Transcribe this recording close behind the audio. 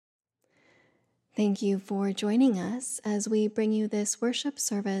Thank you for joining us as we bring you this worship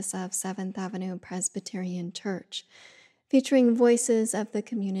service of Seventh Avenue Presbyterian Church, featuring voices of the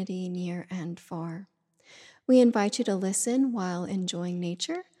community near and far. We invite you to listen while enjoying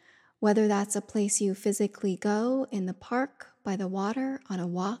nature, whether that's a place you physically go in the park, by the water, on a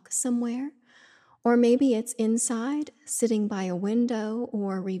walk somewhere, or maybe it's inside, sitting by a window,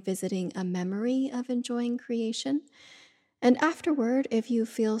 or revisiting a memory of enjoying creation. And afterward, if you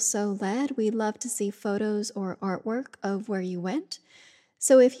feel so led, we'd love to see photos or artwork of where you went.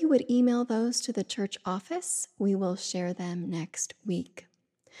 So if you would email those to the church office, we will share them next week.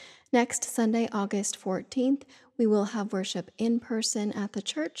 Next Sunday, August 14th, we will have worship in person at the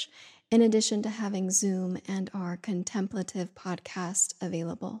church, in addition to having Zoom and our contemplative podcast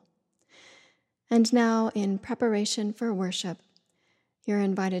available. And now, in preparation for worship, you're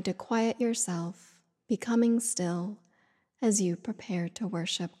invited to quiet yourself, becoming still, as you prepare to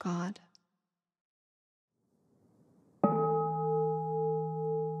worship God.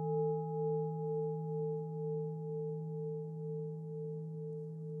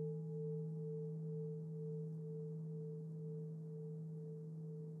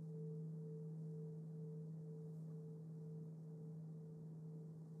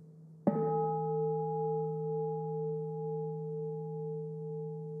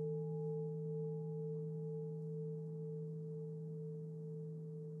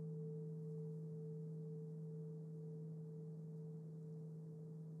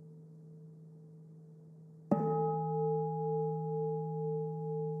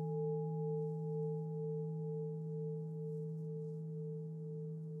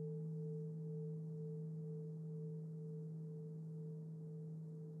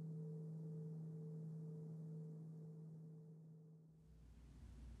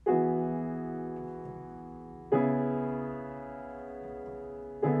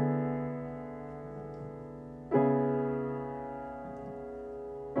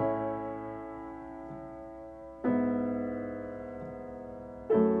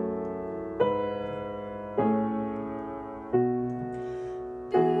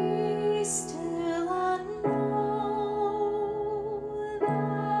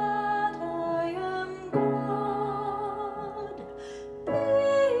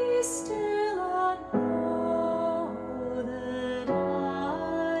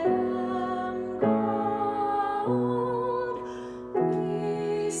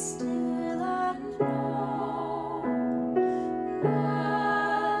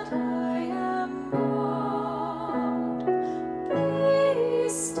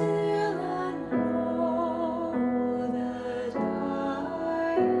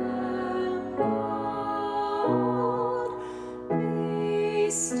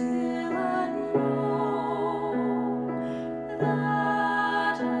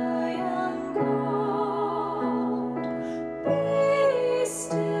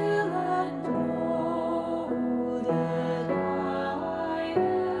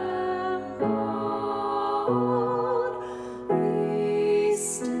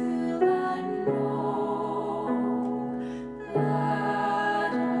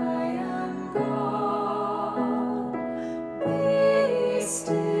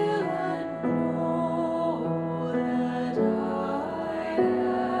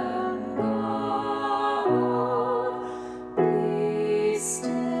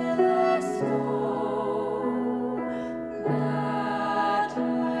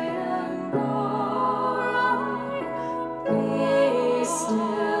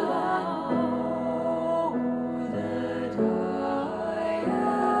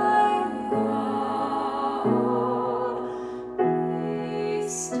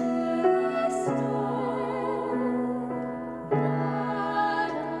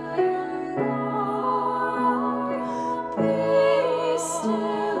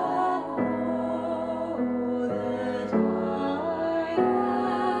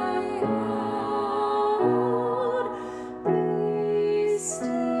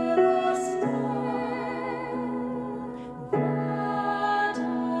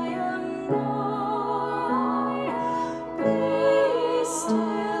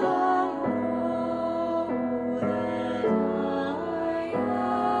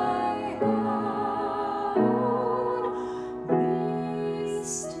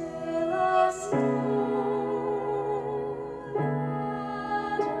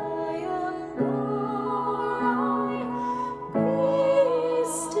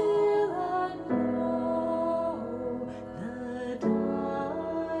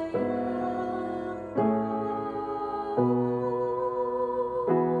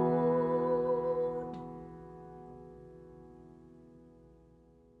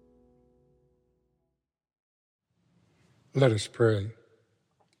 Let us pray.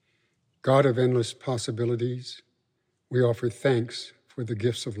 God of endless possibilities, we offer thanks for the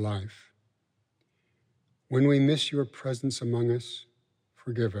gifts of life. When we miss your presence among us,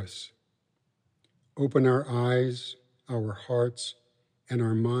 forgive us. Open our eyes, our hearts, and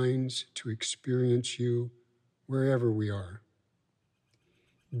our minds to experience you wherever we are.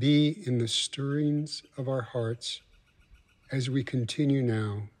 Be in the stirrings of our hearts as we continue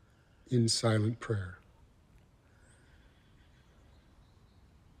now in silent prayer.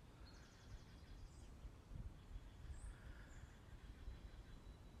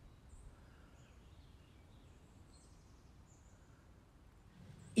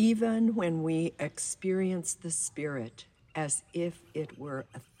 Even when we experience the Spirit as if it were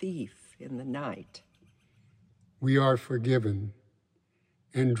a thief in the night, we are forgiven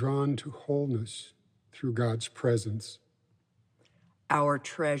and drawn to wholeness through God's presence. Our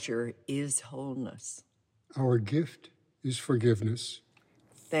treasure is wholeness. Our gift is forgiveness.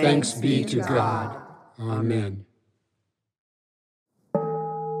 Thanks be to God. Amen.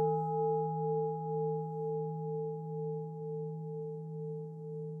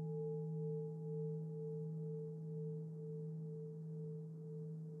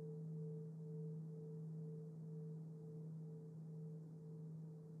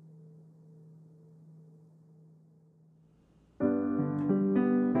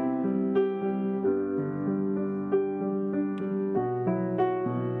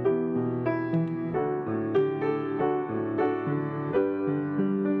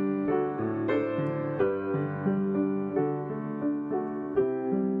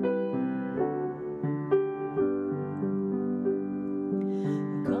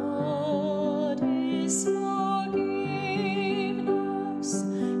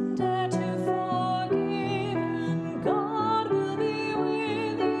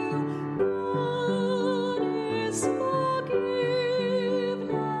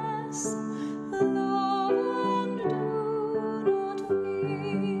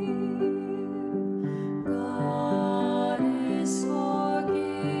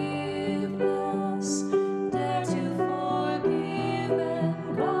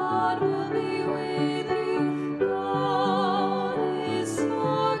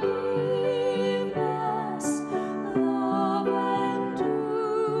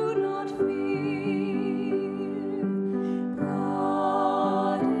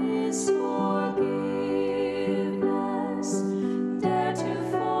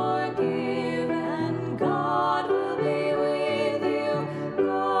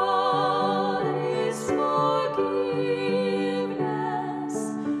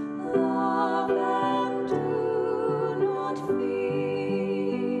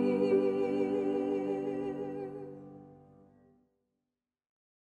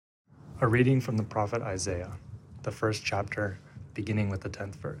 A reading from the prophet Isaiah, the first chapter, beginning with the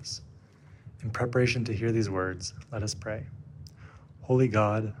 10th verse. In preparation to hear these words, let us pray. Holy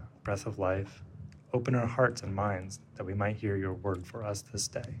God, breath of life, open our hearts and minds that we might hear your word for us this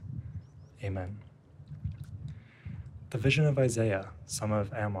day. Amen. The vision of Isaiah, son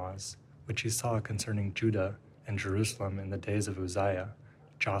of Amoz, which he saw concerning Judah and Jerusalem in the days of Uzziah,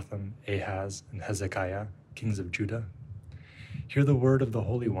 Jotham, Ahaz, and Hezekiah, kings of Judah. Hear the word of the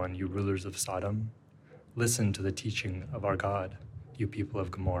Holy One, you rulers of Sodom. Listen to the teaching of our God, you people of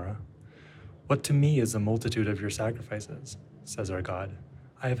Gomorrah. What to me is the multitude of your sacrifices, says our God.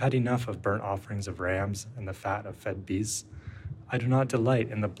 I have had enough of burnt offerings of rams and the fat of fed beasts. I do not delight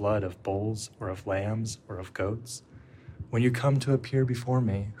in the blood of bulls or of lambs or of goats. When you come to appear before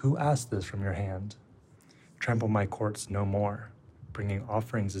me, who asked this from your hand? Trample my courts no more. Bringing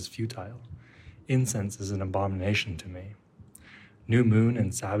offerings is futile. Incense is an abomination to me. New moon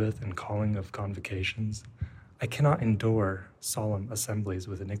and Sabbath and calling of convocations. I cannot endure solemn assemblies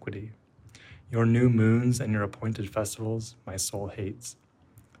with iniquity. Your new moons and your appointed festivals my soul hates.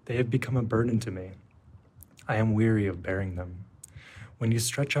 They have become a burden to me. I am weary of bearing them. When you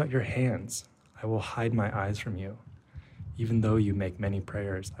stretch out your hands, I will hide my eyes from you. Even though you make many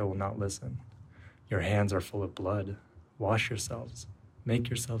prayers, I will not listen. Your hands are full of blood. Wash yourselves. Make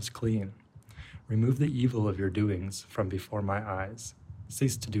yourselves clean. Remove the evil of your doings from before my eyes.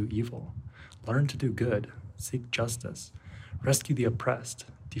 Cease to do evil. Learn to do good. Seek justice. Rescue the oppressed.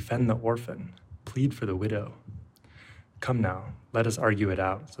 Defend the orphan. Plead for the widow. Come now, let us argue it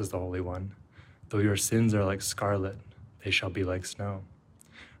out, says the Holy One. Though your sins are like scarlet, they shall be like snow.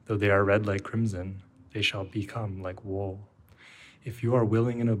 Though they are red like crimson, they shall become like wool. If you are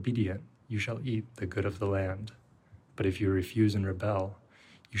willing and obedient, you shall eat the good of the land. But if you refuse and rebel,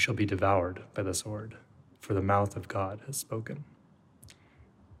 you shall be devoured by the sword, for the mouth of God has spoken.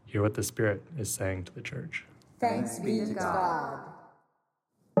 Hear what the Spirit is saying to the church. Thanks be to God.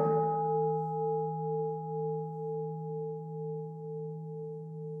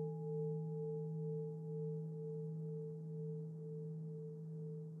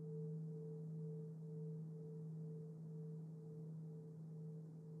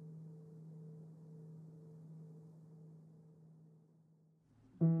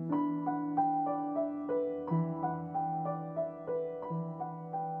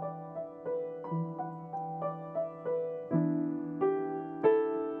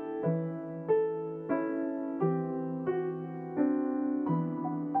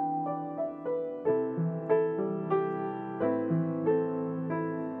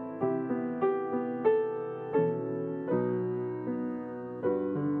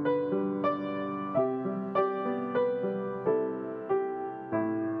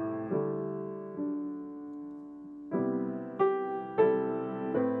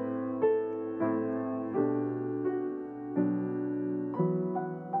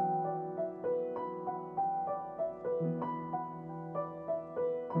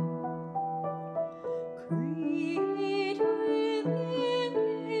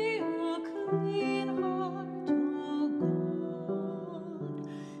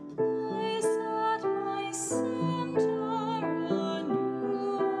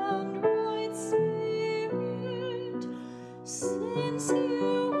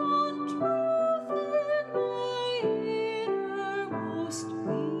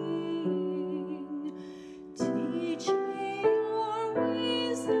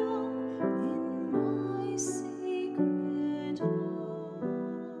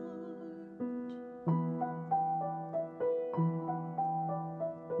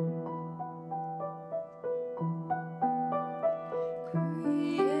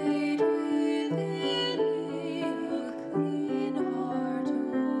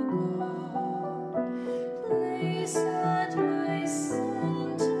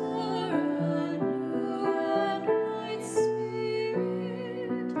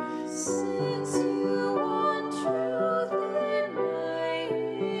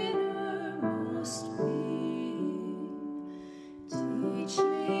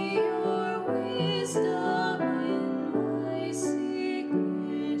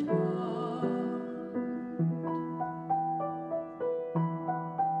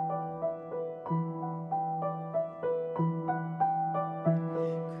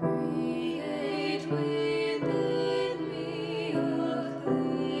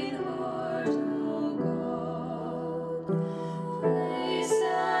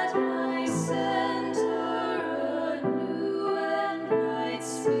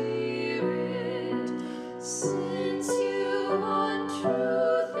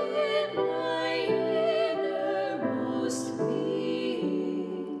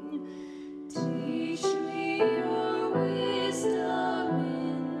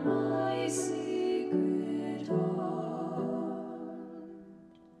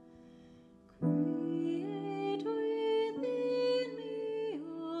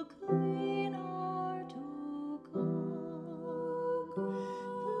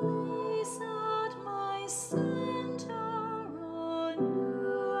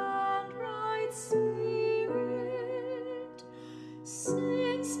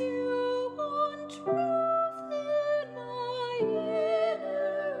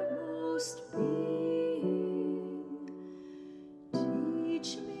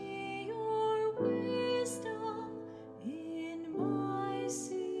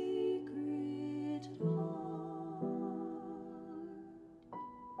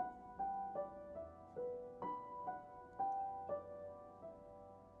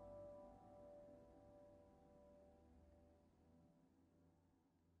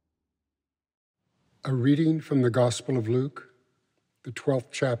 A reading from the Gospel of Luke, the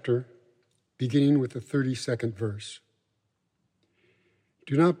 12th chapter, beginning with the 32nd verse.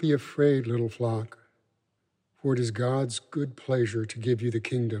 Do not be afraid, little flock, for it is God's good pleasure to give you the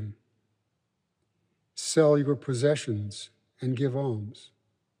kingdom. Sell your possessions and give alms.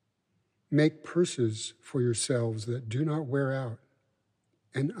 Make purses for yourselves that do not wear out,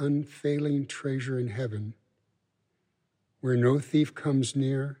 an unfailing treasure in heaven, where no thief comes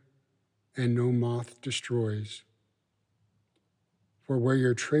near and no moth destroys. For where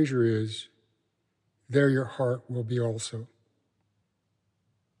your treasure is, there your heart will be also.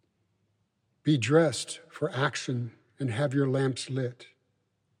 Be dressed for action and have your lamps lit.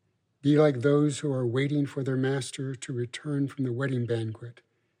 Be like those who are waiting for their master to return from the wedding banquet,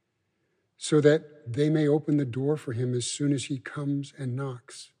 so that they may open the door for him as soon as he comes and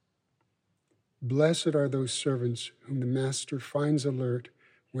knocks. Blessed are those servants whom the master finds alert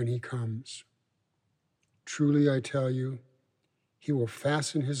when he comes. Truly I tell you, he will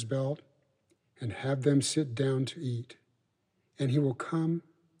fasten his belt and have them sit down to eat, and he will come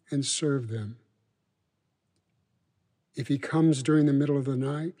and serve them. If he comes during the middle of the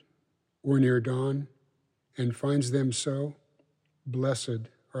night or near dawn and finds them so, blessed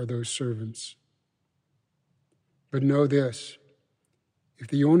are those servants. But know this, if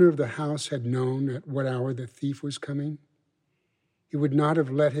the owner of the house had known at what hour the thief was coming, he would not have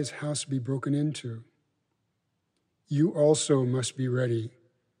let his house be broken into. You also must be ready,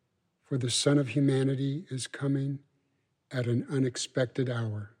 for the Son of Humanity is coming at an unexpected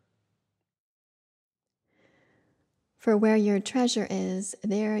hour. For where your treasure is,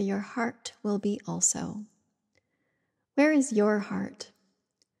 there your heart will be also. Where is your heart?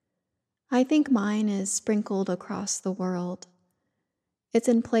 I think mine is sprinkled across the world. It's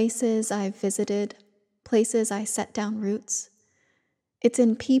in places I've visited, places I set down roots. It's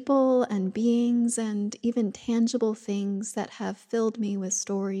in people and beings and even tangible things that have filled me with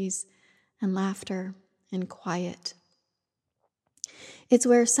stories and laughter and quiet. It's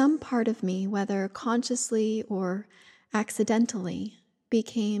where some part of me, whether consciously or accidentally,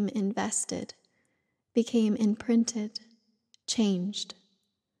 became invested, became imprinted, changed.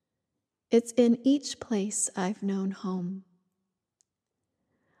 It's in each place I've known home.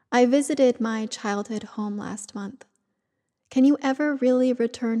 I visited my childhood home last month. Can you ever really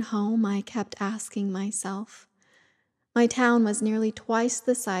return home? I kept asking myself. My town was nearly twice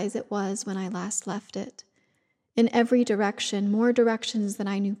the size it was when I last left it. In every direction, more directions than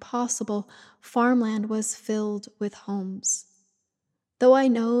I knew possible, farmland was filled with homes. Though I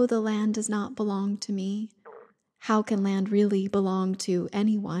know the land does not belong to me, how can land really belong to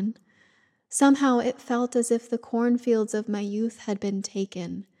anyone? Somehow it felt as if the cornfields of my youth had been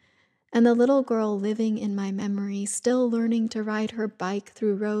taken, and the little girl living in my memory, still learning to ride her bike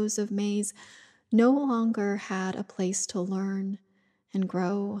through rows of maize, no longer had a place to learn and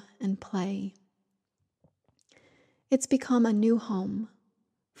grow and play. It's become a new home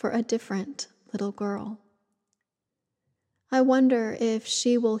for a different little girl. I wonder if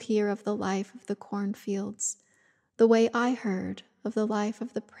she will hear of the life of the cornfields, the way I heard of the life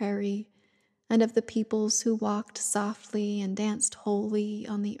of the prairie and of the peoples who walked softly and danced wholly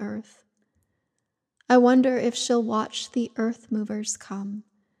on the earth. I wonder if she'll watch the earth movers come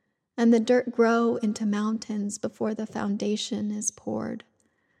and the dirt grow into mountains before the foundation is poured.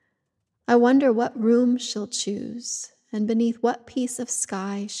 I wonder what room she'll choose and beneath what piece of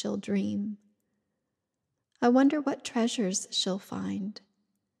sky she'll dream. I wonder what treasures she'll find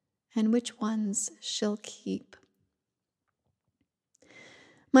and which ones she'll keep.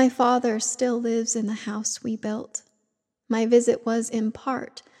 My father still lives in the house we built. My visit was in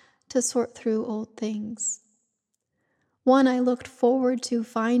part to sort through old things. One I looked forward to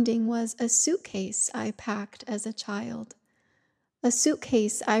finding was a suitcase I packed as a child. A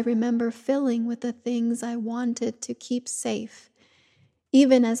suitcase I remember filling with the things I wanted to keep safe,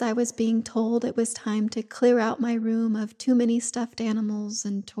 even as I was being told it was time to clear out my room of too many stuffed animals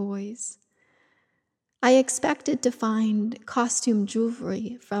and toys. I expected to find costume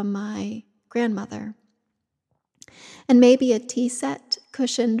jewelry from my grandmother, and maybe a tea set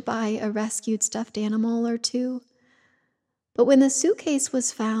cushioned by a rescued stuffed animal or two. But when the suitcase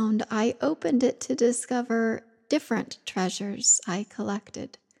was found, I opened it to discover different treasures I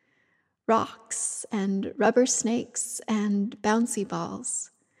collected. Rocks and rubber snakes and bouncy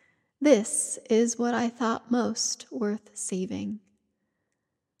balls. This is what I thought most worth saving.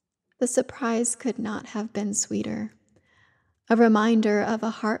 The surprise could not have been sweeter. A reminder of a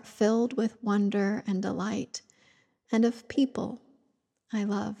heart filled with wonder and delight, and of people I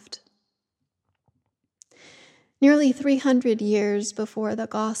loved. Nearly 300 years before the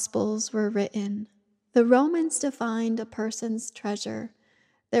Gospels were written, the Romans defined a person's treasure,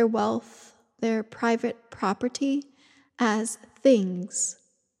 their wealth, their private property, as things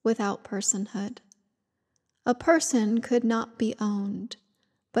without personhood. A person could not be owned,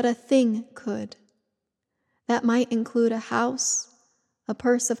 but a thing could. That might include a house, a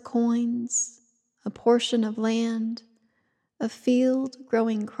purse of coins, a portion of land, a field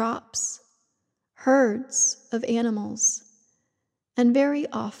growing crops, herds of animals, and very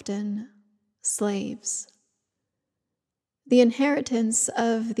often slaves. The inheritance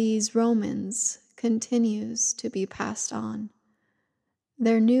of these Romans continues to be passed on.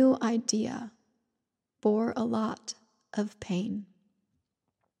 Their new idea bore a lot of pain.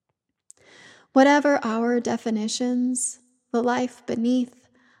 Whatever our definitions, the life beneath,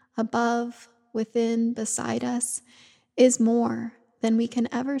 above, within, beside us, is more than we can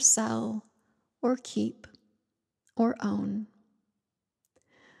ever sell or keep or own.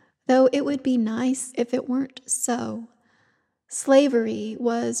 though it would be nice if it weren't so. Slavery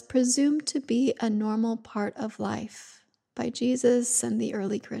was presumed to be a normal part of life by Jesus and the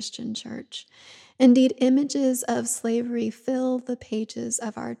early Christian church. Indeed, images of slavery fill the pages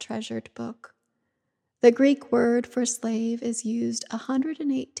of our treasured book. The Greek word for slave is used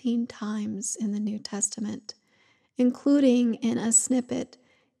 118 times in the New Testament, including in a snippet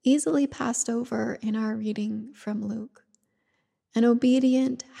easily passed over in our reading from Luke. An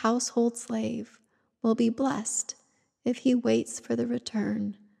obedient household slave will be blessed if he waits for the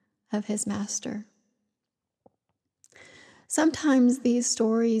return of his master. Sometimes these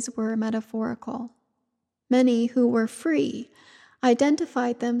stories were metaphorical. Many who were free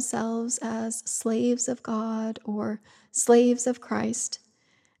identified themselves as slaves of God or slaves of Christ,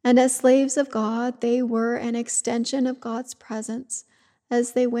 and as slaves of God, they were an extension of God's presence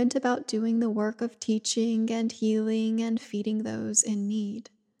as they went about doing the work of teaching and healing and feeding those in need.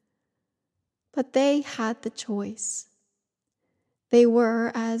 But they had the choice. They were,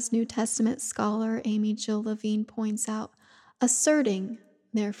 as New Testament scholar Amy Jill Levine points out, asserting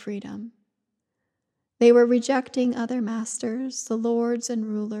their freedom. They were rejecting other masters, the lords and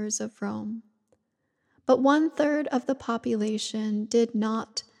rulers of Rome. But 1/3 of the population did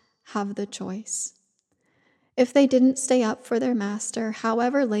not have the choice. If they didn't stay up for their master,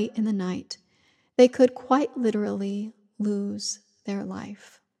 however late in the night, they could quite literally lose their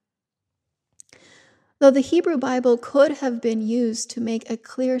life. Though the Hebrew Bible could have been used to make a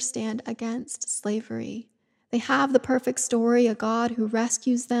clear stand against slavery, they have the perfect story, a God who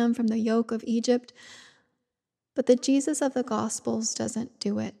rescues them from the yoke of Egypt, but the Jesus of the Gospels doesn't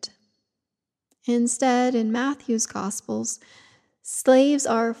do it. Instead, in Matthew's Gospels, slaves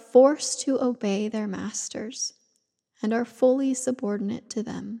are forced to obey their masters and are fully subordinate to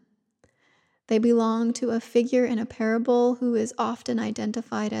them. They belong to a figure in a parable who is often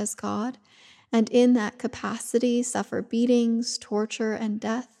identified as God, and in that capacity suffer beatings, torture, and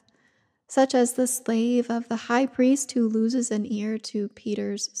death, such as the slave of the high priest who loses an ear to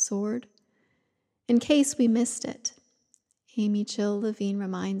Peter's sword. In case we missed it, Amy Jill Levine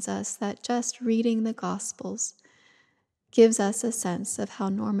reminds us that just reading the Gospels gives us a sense of how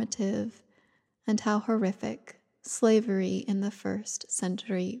normative and how horrific slavery in the first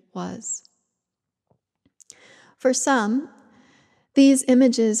century was. For some, these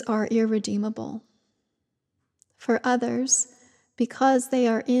images are irredeemable. For others, because they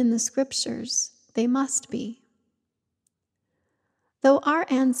are in the scriptures, they must be. Though our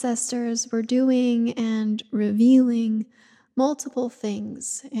ancestors were doing and revealing multiple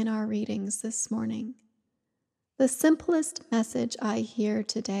things in our readings this morning, the simplest message I hear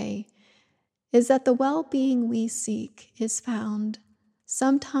today is that the well-being we seek is found,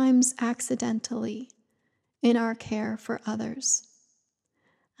 sometimes accidentally, in our care for others.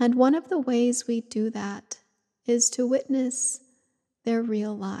 And one of the ways we do that is to witness their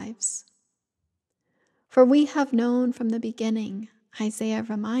real lives. For we have known from the beginning, Isaiah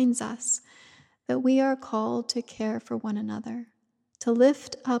reminds us, that we are called to care for one another, to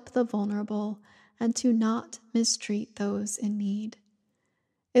lift up the vulnerable, and to not mistreat those in need.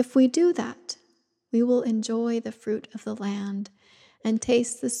 If we do that, we will enjoy the fruit of the land and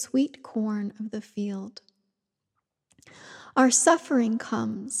taste the sweet corn of the field. Our suffering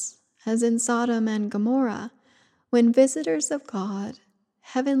comes, as in Sodom and Gomorrah, when visitors of God,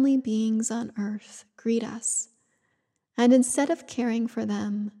 heavenly beings on earth, greet us, and instead of caring for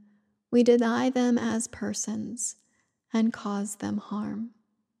them, we deny them as persons and cause them harm.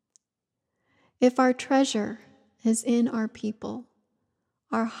 If our treasure is in our people,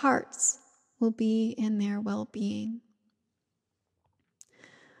 our hearts will be in their well-being.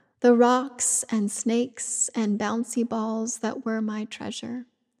 The rocks and snakes and bouncy balls that were my treasure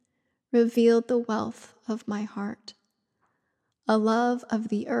revealed the wealth of my heart, a love of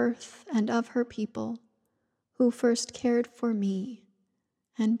the earth and of her people who first cared for me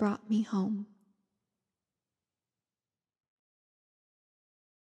and brought me home.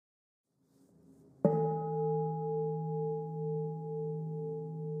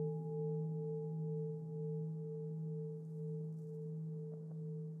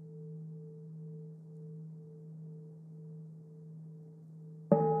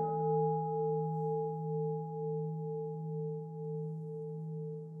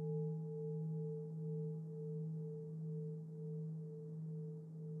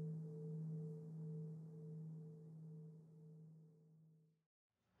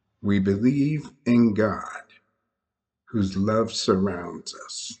 We believe in God, whose love surrounds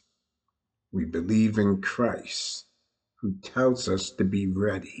us. We believe in Christ, who tells us to be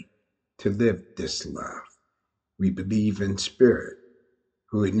ready to live this love. We believe in Spirit,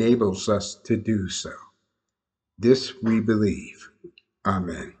 who enables us to do so. This we believe.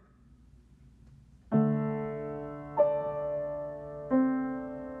 Amen.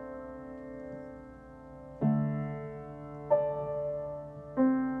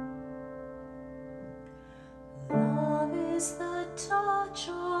 Love is the touch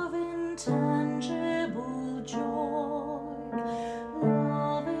of intangible joy.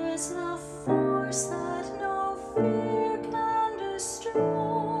 Love is the force that no fear can destroy.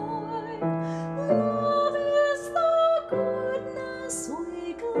 Love is the goodness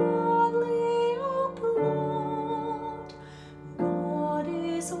we gladly applaud. God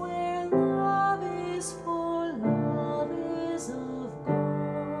is where love is, for love is of God.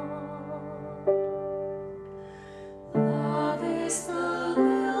 Love is the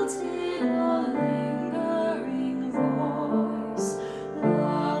lilted, lingering voice.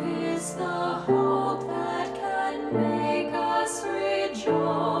 Love is the hope that can make us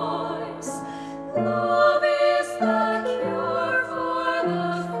rejoice. Love is the cure for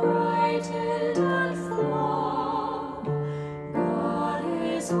the frightened and flawed. God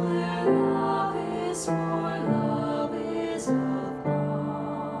is where love is, for love is of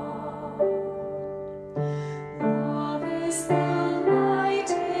God. Love is the light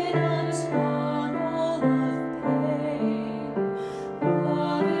in a tunnel of pain.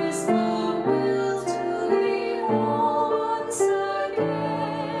 Love is the will to be whole once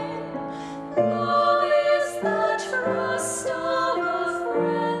again. Love is the trust of a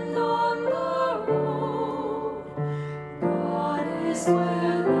friend on the road. God is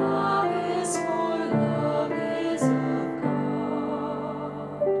where love is, for love is of God.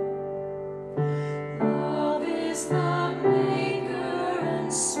 Love is the maker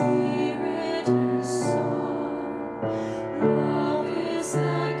and spirit and son. Love is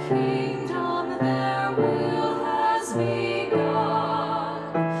the kingdom their will has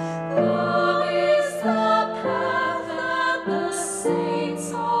begun. Love is the path that the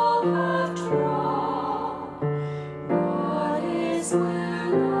saints all have trod. God is where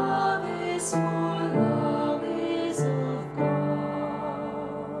love is, for love is of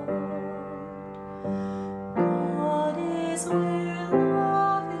God. God is where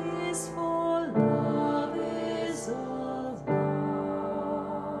love is, for love is of God.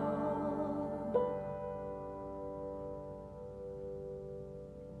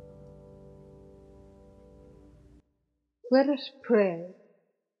 Let us pray.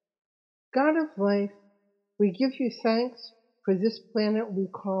 God of life, we give you thanks for this planet we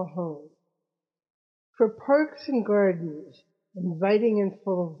call home, for parks and gardens inviting and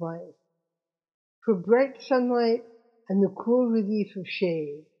full of life, for bright sunlight and the cool relief of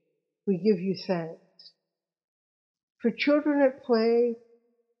shade. We give you thanks. For children at play,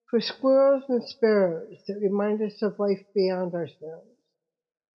 for squirrels and sparrows that remind us of life beyond ourselves,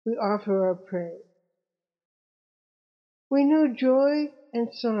 we offer our praise. We know joy and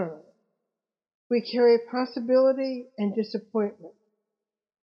sorrow. We carry possibility and disappointment.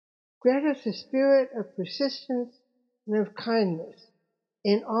 Grant us a spirit of persistence and of kindness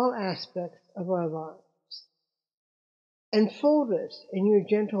in all aspects of our lives. Enfold us in your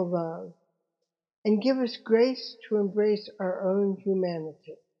gentle love and give us grace to embrace our own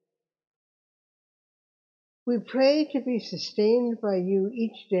humanity. We pray to be sustained by you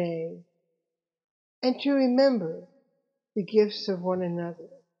each day and to remember the gifts of one another.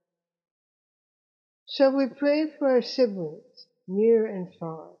 So we pray for our siblings, near and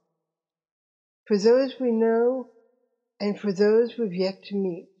far, for those we know and for those we've yet to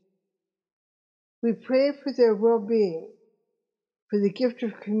meet. We pray for their well-being, for the gift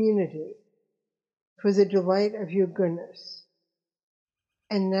of community, for the delight of your goodness.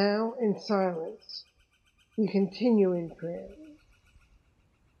 And now, in silence, we continue in prayer.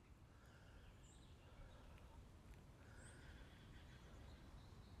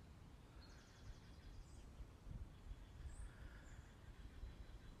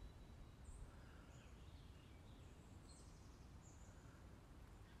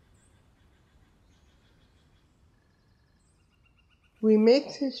 We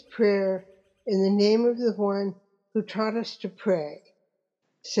make this prayer in the name of the one who taught us to pray,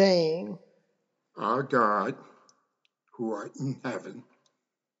 saying, Our God, who art in heaven,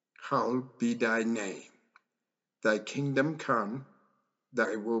 hallowed be thy name. Thy kingdom come,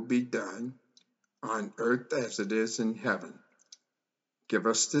 thy will be done, on earth as it is in heaven. Give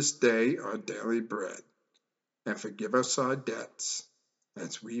us this day our daily bread, and forgive us our debts,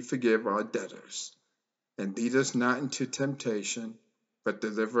 as we forgive our debtors. And lead us not into temptation, but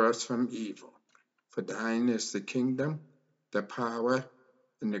deliver us from evil. For thine is the kingdom, the power,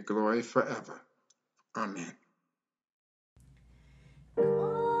 and the glory forever. Amen.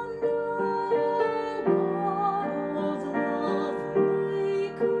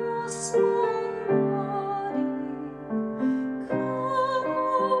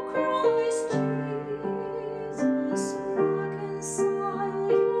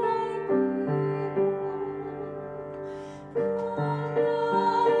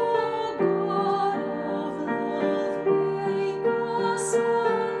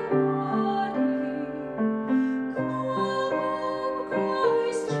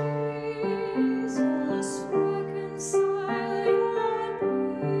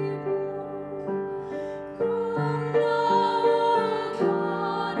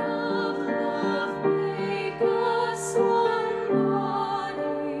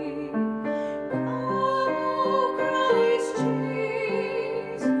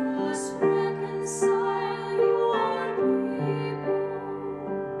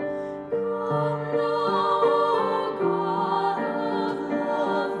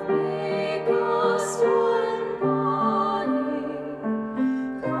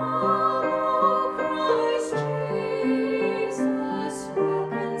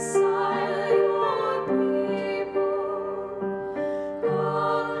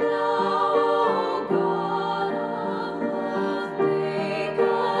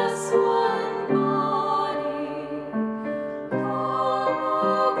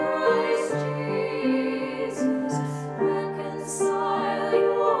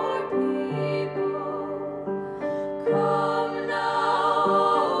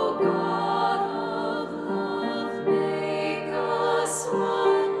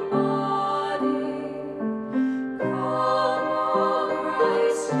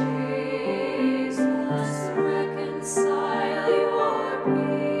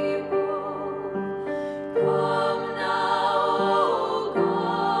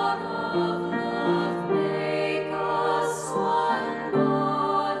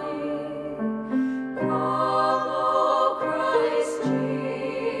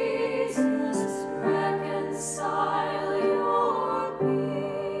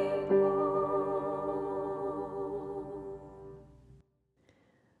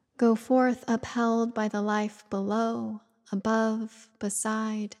 Go forth upheld by the life below, above,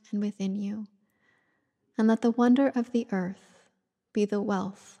 beside, and within you, and let the wonder of the earth be the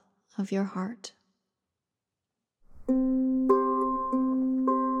wealth of your heart.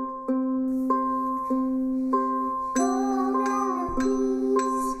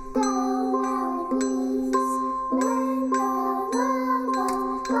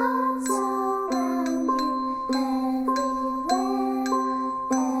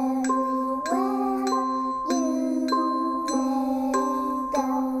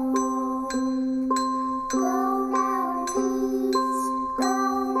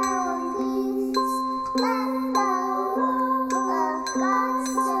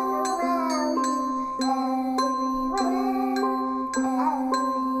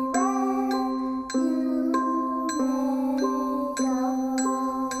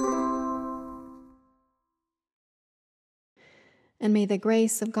 And may the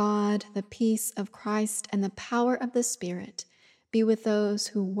grace of God, the peace of Christ, and the power of the Spirit be with those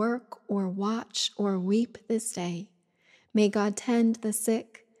who work or watch or weep this day. May God tend the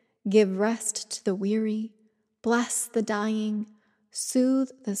sick, give rest to the weary, bless the dying, soothe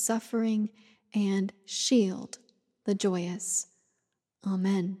the suffering, and shield the joyous.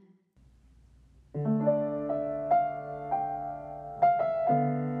 Amen.